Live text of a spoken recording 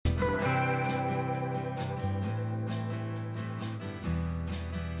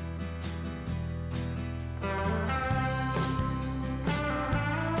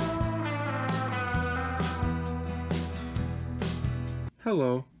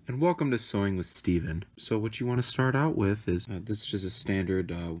Hello, and welcome to Sewing with Steven. So what you want to start out with is, this is just a standard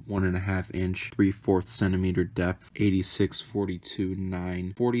 1.5 inch, 3/4 centimeter depth,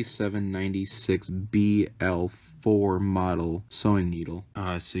 86/42/9, 4796 BL4 model sewing needle.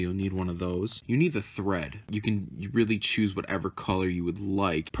 So you'll need one of those. You need the thread. You can really choose whatever color you would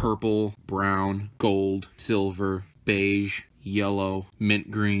like. Purple, brown, gold, silver, beige, yellow,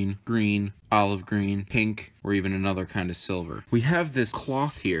 mint green, green, olive green, pink, or even another kind of silver. We have this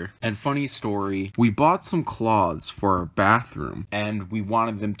cloth here, and funny story, we bought some cloths for our bathroom, and we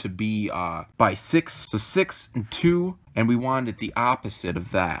wanted them to be by 6, so 6 and 2, and we wanted it the opposite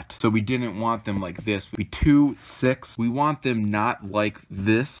of that. So we didn't want them like this. We 2, 6. We want them not like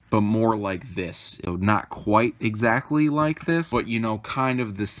this, but more like this. So not quite exactly like this, but you know, kind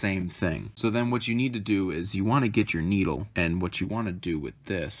of the same thing. So then what you need to do is you want to get your needle, and what you want to do with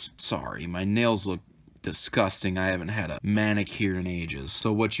this, sorry, my nails look disgusting. I haven't had a manicure in ages.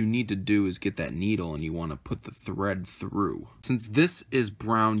 So what you need to do is get that needle and you want to put the thread through. Since this is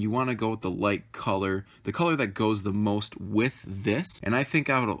brown, you want to go with the light color, the color that goes the most with this. And I think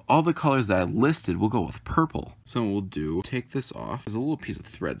out of all the colors that I listed, we'll go with purple. So what we'll do, take this off. There's a little piece of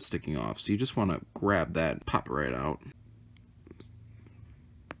thread sticking off, so you just want to grab that, pop it right out.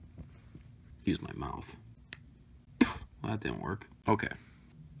 Use my mouth. Well, that didn't work. Okay.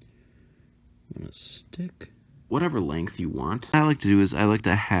 I'm gonna stick whatever length you want. What I like to do is I like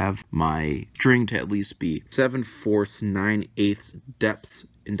to have my string to at least be 7/4, 9/8 depths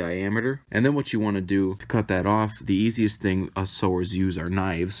in diameter. And then what you want to do to cut that off, the easiest thing us sewers use are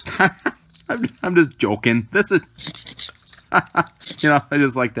knives. I'm just joking. This is you know, I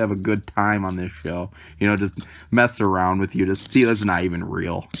just like to have a good time on this show. You know, just mess around with you. Just see, that's not even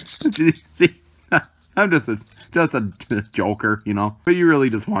real. See, I'm just a joker, you know. But you really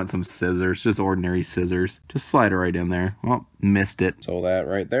just want some scissors, just ordinary scissors. Just slide it right in there. Well, missed it. So that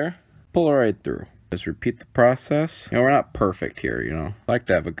right there, pull it right through. Just repeat the process. You know, we're not perfect here, you know. I like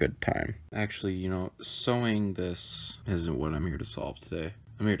to have a good time. Actually, you know, sewing this isn't what I'm here to solve today.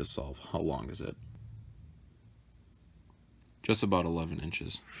 I'm here to solve, how long is it? Just about 11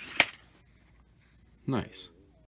 inches. Nice.